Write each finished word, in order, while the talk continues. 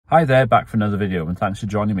Hi there, back for another video, and thanks for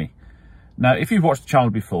joining me. Now, if you've watched the channel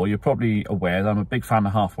before, you're probably aware that I'm a big fan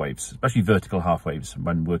of half waves, especially vertical half waves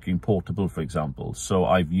when working portable, for example. So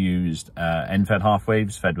I've used end-fed half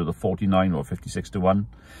waves fed with a 49 or 56:1.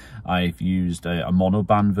 I've used a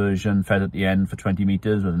monoband version fed at the end for 20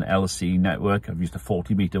 meters with an LC network. I've used a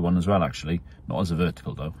 40-meter one as well, actually, not as a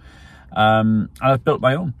vertical though. And I've built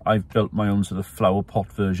my own. I've built my own sort of flower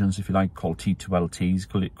pot versions, if you like, called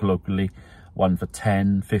T2LTs colloquially. One for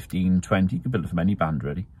 10, 15, 20, you can build it from any band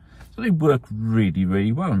really. So they work really,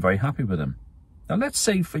 really well. I'm very happy with them. Now let's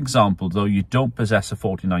say, for example, though, you don't possess a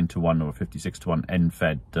 49:1 or a 56:1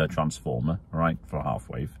 end-fed transformer, right, for a half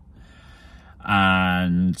wave.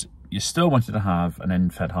 And you still wanted to have an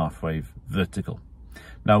end-fed half wave vertical.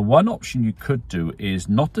 Now, one option you could do is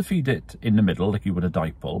not to feed it in the middle like you would a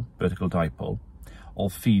dipole, vertical dipole, or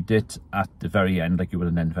feed it at the very end like you would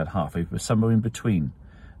an end-fed half wave, but somewhere in between.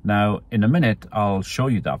 Now, in a minute, I'll show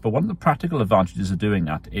you that. But one of the practical advantages of doing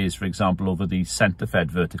that is, for example, over the center-fed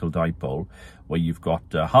vertical dipole, where you've got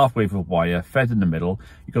a half wave of wire fed in the middle,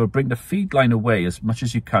 you've got to bring the feed line away as much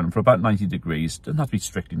as you can for about 90 degrees. Doesn't have to be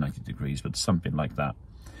strictly 90 degrees, but something like that,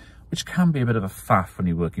 which can be a bit of a faff when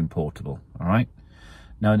you're working portable, all right?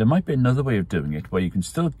 Now, there might be another way of doing it where you can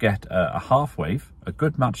still get a half wave, a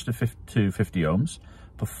good match to 50 ohms,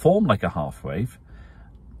 perform like a half wave,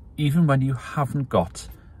 even when you haven't got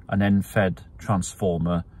an end-fed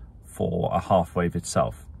transformer for a half wave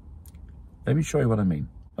itself. Let me show you what I mean.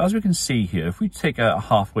 As we can see here, if we take a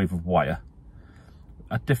half wave of wire,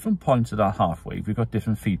 at different points of that half wave, we've got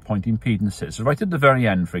different feed point impedances. So right at the very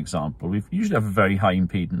end, for example, we usually have a very high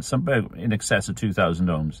impedance, somewhere in excess of 2,000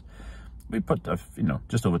 ohms. We put,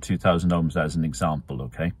 just over 2,000 ohms as an example,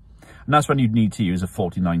 okay? And that's when you'd need to use a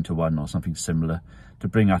 49:1 or something similar to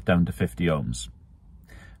bring that down to 50 ohms.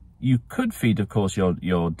 You could feed, of course, your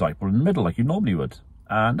dipole in the middle like you normally would,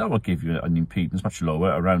 and that will give you an impedance much lower,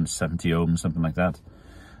 around 70 ohms, something like that.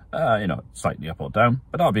 Slightly up or down,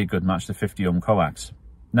 but that'll be a good match to 50 ohm coax.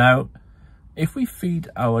 Now, if we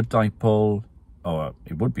feed our dipole, or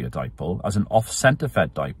it would be a dipole, as an off-center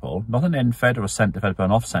fed dipole, not an end-fed or a center-fed, but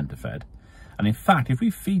an off-center fed, and in fact, if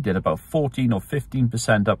we feed it about 14 or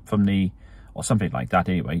 15% up from the, or something like that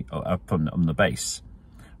anyway, up from the base,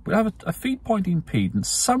 we'll have a feed point impedance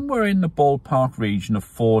somewhere in the ballpark region of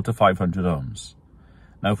 400 to 500 ohms.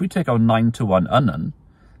 Now, if we take our 9:1 UNUN,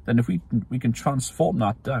 then if we can transform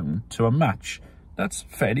that down to a match that's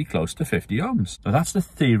fairly close to 50 ohms. So that's the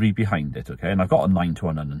theory behind it, okay? And I've got a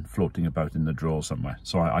 9:1 UNUN floating about in the drawer somewhere.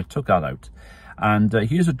 So I took that out. And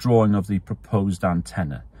here's a drawing of the proposed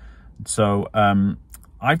antenna. So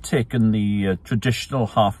I've taken the traditional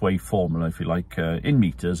half-wave formula, if you like, in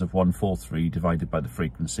meters of 143 divided by the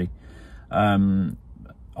frequency.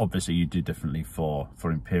 Obviously, you do differently for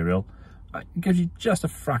imperial. It gives you just a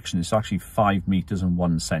fraction. It's actually 5 meters and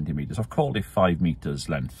 1 centimeter. So I've called it 5 meters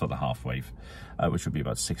length for the half-wave, which would be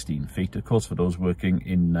about 16 feet, of course, for those working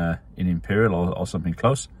in imperial or something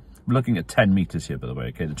close. We're looking at 10 meters here, by the way,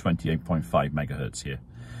 okay, the 28.5 megahertz here.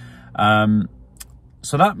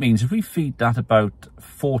 So that means if we feed that about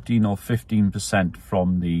 14 or 15%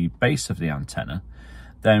 from the base of the antenna,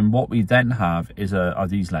 then what we then have is are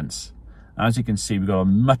these lengths. As you can see, we've got a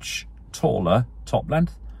much taller top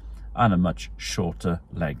length and a much shorter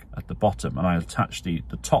leg at the bottom. And I attach the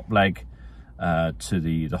top leg to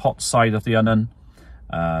the hot side of the UNUN,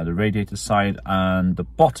 the radiator side, and the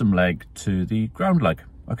bottom leg to the ground leg,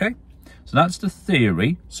 okay? So that's the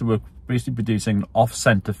theory. So we're basically producing an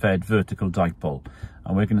off-center fed vertical dipole,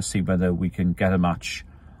 and we're going to see whether we can get a match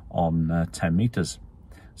on 10 meters.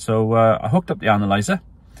 So I hooked up the analyzer,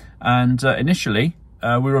 and initially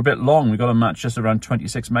we were a bit long. We got a match just around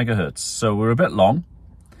 26 megahertz, so we're a bit long.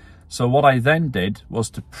 So what I then did was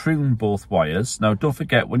to prune both wires. Now, don't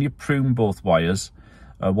forget, when you prune both wires,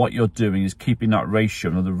 what you're doing is keeping that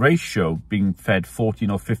ratio. Now, the ratio being fed 14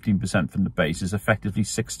 or 15% from the base is effectively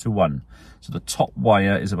 6:1. So the top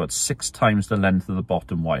wire is about 6 times the length of the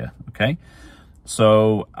bottom wire, okay?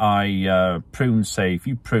 So I prune, if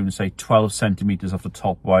you prune, say, 12 centimeters off the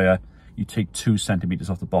top wire, you take 2 centimeters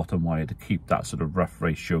off the bottom wire to keep that sort of rough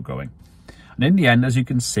ratio going. And in the end, as you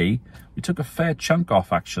can see, we took a fair chunk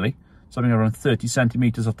off, actually, something around 30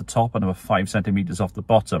 centimeters off the top and about 5 centimeters off the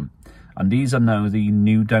bottom. And these are now the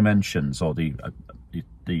new dimensions, or the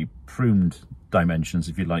pruned dimensions,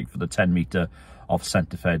 if you like, for the 10-meter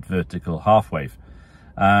off-center fed vertical half-wave.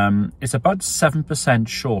 It's about 7%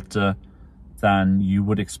 shorter than you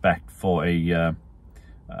would expect for a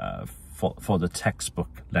for the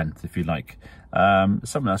textbook length, if you like.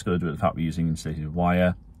 Something that's got to do with the fact we're using insulated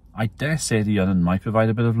wire. I dare say the UNUN might provide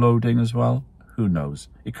a bit of loading as well. Who knows?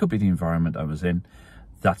 It could be the environment I was in.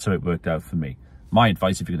 that's how it worked out for me. My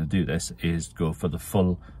advice, if you're going to do this, is go for the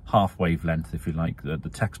full half-wave length, if you like,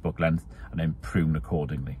 the textbook length, and then prune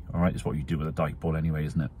accordingly. All right, it's what you do with a dipole anyway,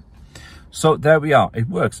 isn't it? So there we are, it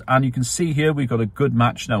works. And you can see here we've got a good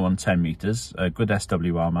match now on 10 meters, a good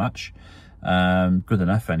SWR match, good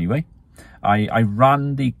enough anyway. I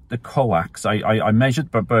ran the coax, I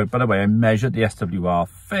measured, by the way, I measured the SWR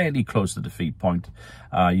fairly close to the feed point.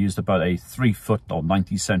 I used about a 3 foot or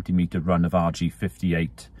 90 centimeter run of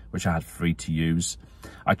RG58, which I had free to use.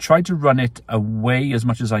 I tried to run it away as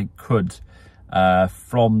much as I could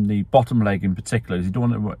from the bottom leg in particular, because you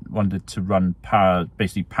don't want it to run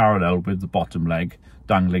basically parallel with the bottom leg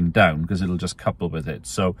dangling down, because it'll just couple with it.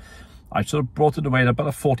 So I sort of brought it away at about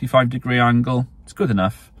a 45-degree angle. It's good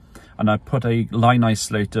enough. And I put a line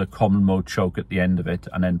isolator common mode choke at the end of it,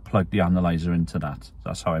 and then plugged the analyzer into that.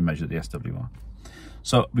 That's how I measured the SWR.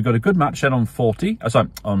 So we got a good match then on 40, sorry,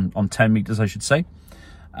 on 10 meters, I should say.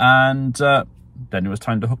 And then it was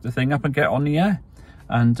time to hook the thing up and get on the air.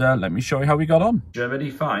 And let me show you how we got on. Germany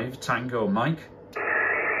 5, Tango Mike. 4, 5,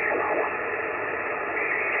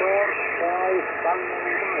 Tango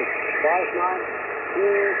Mike, 59,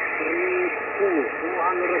 232,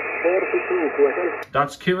 232,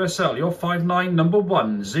 That's QSL, your 59, number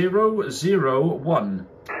 1, 001. Thanks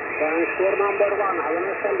for number 1, have a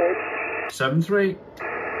nice day. 73. 73,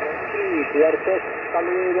 clear check,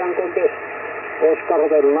 Canadian contest. Oscar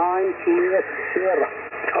Hotel 9, Juliet, Sierra.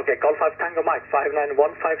 Okay, call 5 Tango Mike,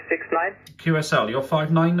 591569. QSL, your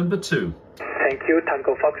 59, number 2. Thank you,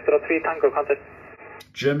 Tango Foxtrot 3, Tango contest.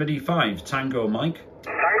 Germany 5, Tango Mike.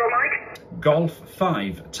 Tango Mike. Golf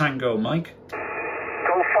 5, Tango Mike.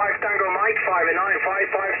 Golf 5 Tango Mike,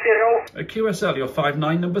 59550. QSL, your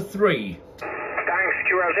 59, number 3. Thanks,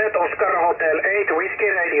 QLZ, Oscar Hotel 8, Whiskey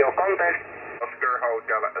Radio contest. Oscar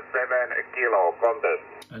Hotel 7, Kilo contest.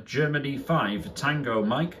 Germany 5, Tango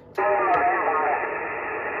Mike.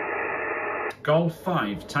 Golf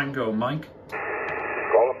 5, Tango Mike.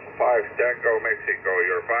 Golf 5 Tango Mexico,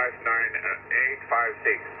 your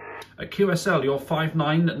 59856. QSL, your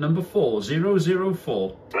 59, number 4, 004. Number 4,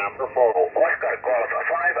 Oscar Golf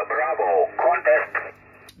 5 Bravo contest.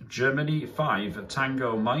 Germany 5,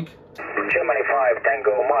 Tango Mike. Germany 5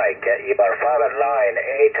 Tango Mike, Ibar 5 line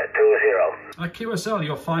 820. QSL,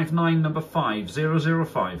 your 59, number 5, 005. Number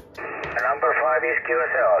 5 is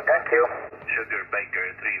QSL, thank you. Sugar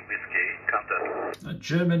Baker 3 Whiskey contest.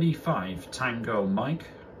 Germany 5, Tango Mike.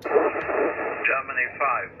 Germany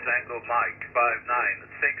 5 Tango Mike,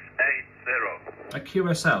 59680.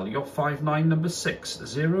 QSL, your 59, number 6, 006.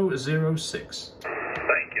 Thank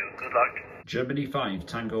you, good luck. Germany 5,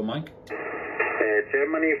 Tango Mike.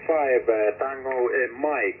 Germany 5 Tango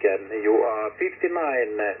Mike, and you are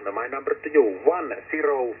 59, my number to you,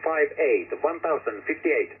 1058,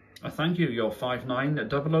 1058. Thank you, your 59,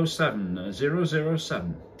 007,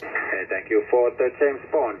 007. Thank you for the James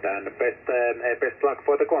Bond, and best luck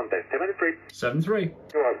for the contest. 73. 73.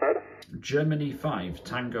 You are sir. Germany 5,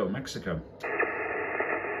 Tango Mexico.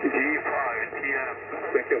 G5 TM.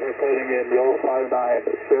 Thank you for calling in, your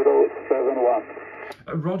 59071.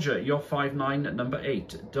 Roger, your 59, number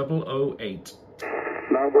 8, 008.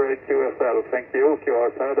 Number 8 QSL, thank you.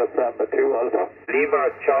 QR sir, that's number 2 Alpha. Lima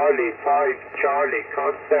Charlie 5 Charlie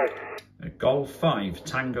contest. Golf 5,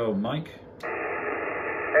 Tango Mike.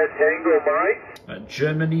 Tango Mike.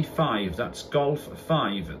 Germany 5, that's Golf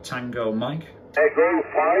 5, Tango Mike. Golf 5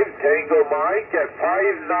 Tango Mike,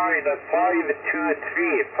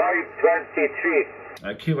 59523, 523.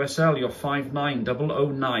 QSL, your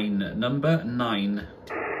 59009, number 9.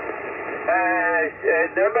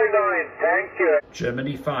 Number 9, thank you.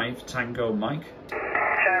 Germany 5, Tango Mike.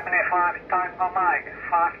 Germany 5 Tango Mike,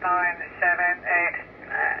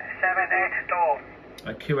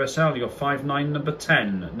 5978782. QSL, your 59, number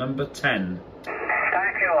 10, number 10.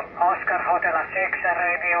 Thank you. Oscar Hotel 6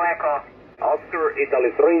 Radio Echo. Oscar Italy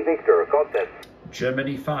 3 Victor, contest.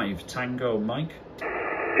 Germany 5, Tango Mike.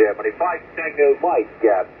 Germany 5 Tango Mike,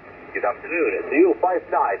 good afternoon. It's you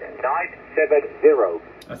 59970.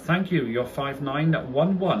 Thank you, your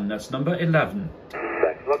 5911, that's number 11.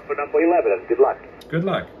 Thanks a lot for number 11 and good luck. Good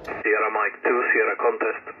luck. Sierra Mike 2 Sierra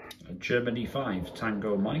contest. Germany 5,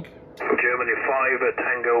 Tango Mike. Germany 5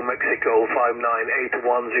 Tango Mexico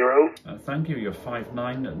 59810. Thank you, your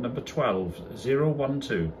 59, number 12, 012.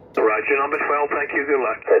 Roger, number 12, thank you, good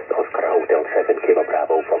luck. Oscar Hotel 7 Kilo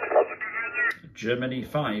Bravo Foxtrot. Germany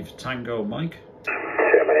 5, Tango Mike.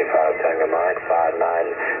 Germany 5 Tango Mike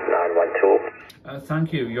 59912.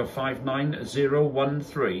 Thank you, your 59013.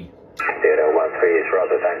 013 is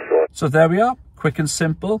Roger, thank you. So there we are, quick and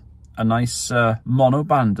simple. a nice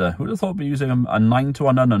monobander. Who would have thought we'd be using a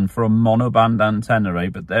 9-to-1 UNUN for a monoband antenna, eh?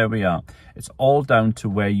 But there we are. It's all down to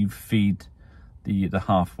where you feed the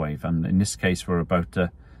half-wave, and in this case we're about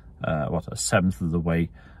a seventh of the way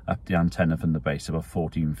up the antenna from the base, about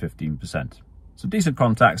 14-15%. So decent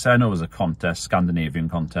contacts. I know it was a contest, Scandinavian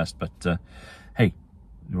contest, but hey,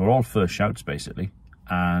 we were all first shouts basically,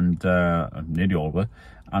 and nearly all were,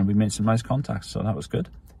 and we made some nice contacts, so that was good.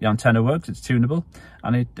 The antenna works, it's tunable,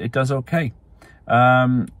 and it does okay.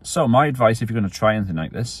 So my advice, if you're going to try anything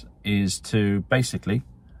like this, is to basically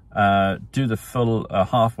do the full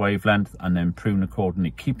half wavelength and then prune accordingly,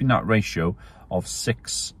 keeping that ratio of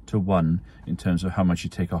 6-to-1 in terms of how much you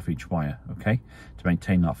take off each wire, okay, to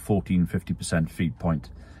maintain that 14-50% feed point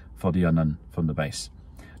for the UNUN from the base.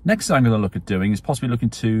 Next thing I'm going to look at doing is possibly looking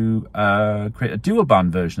to create a dual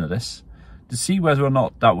band version of this to see whether or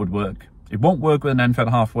not that would work. It won't work with an end-fed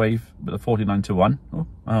half wave with a 49-to-1. Oh,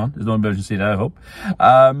 hang on, there's no emergency there, I hope.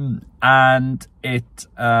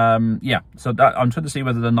 Yeah, so that, I'm trying to see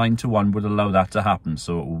whether the 9-to-1 would allow that to happen,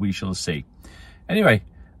 so we shall see. Anyway,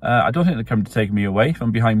 I don't think they're coming to take me away.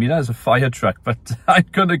 From behind me there's a fire truck, but I'm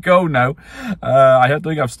gonna go now. I don't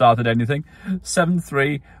think I've started anything.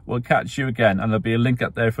 7-3, we'll catch you again, and there'll be a link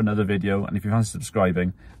up there for another video, and if you fancy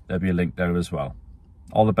subscribing, there'll be a link there as well.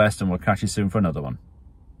 All the best, and we'll catch you soon for another one.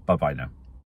 Bye bye now.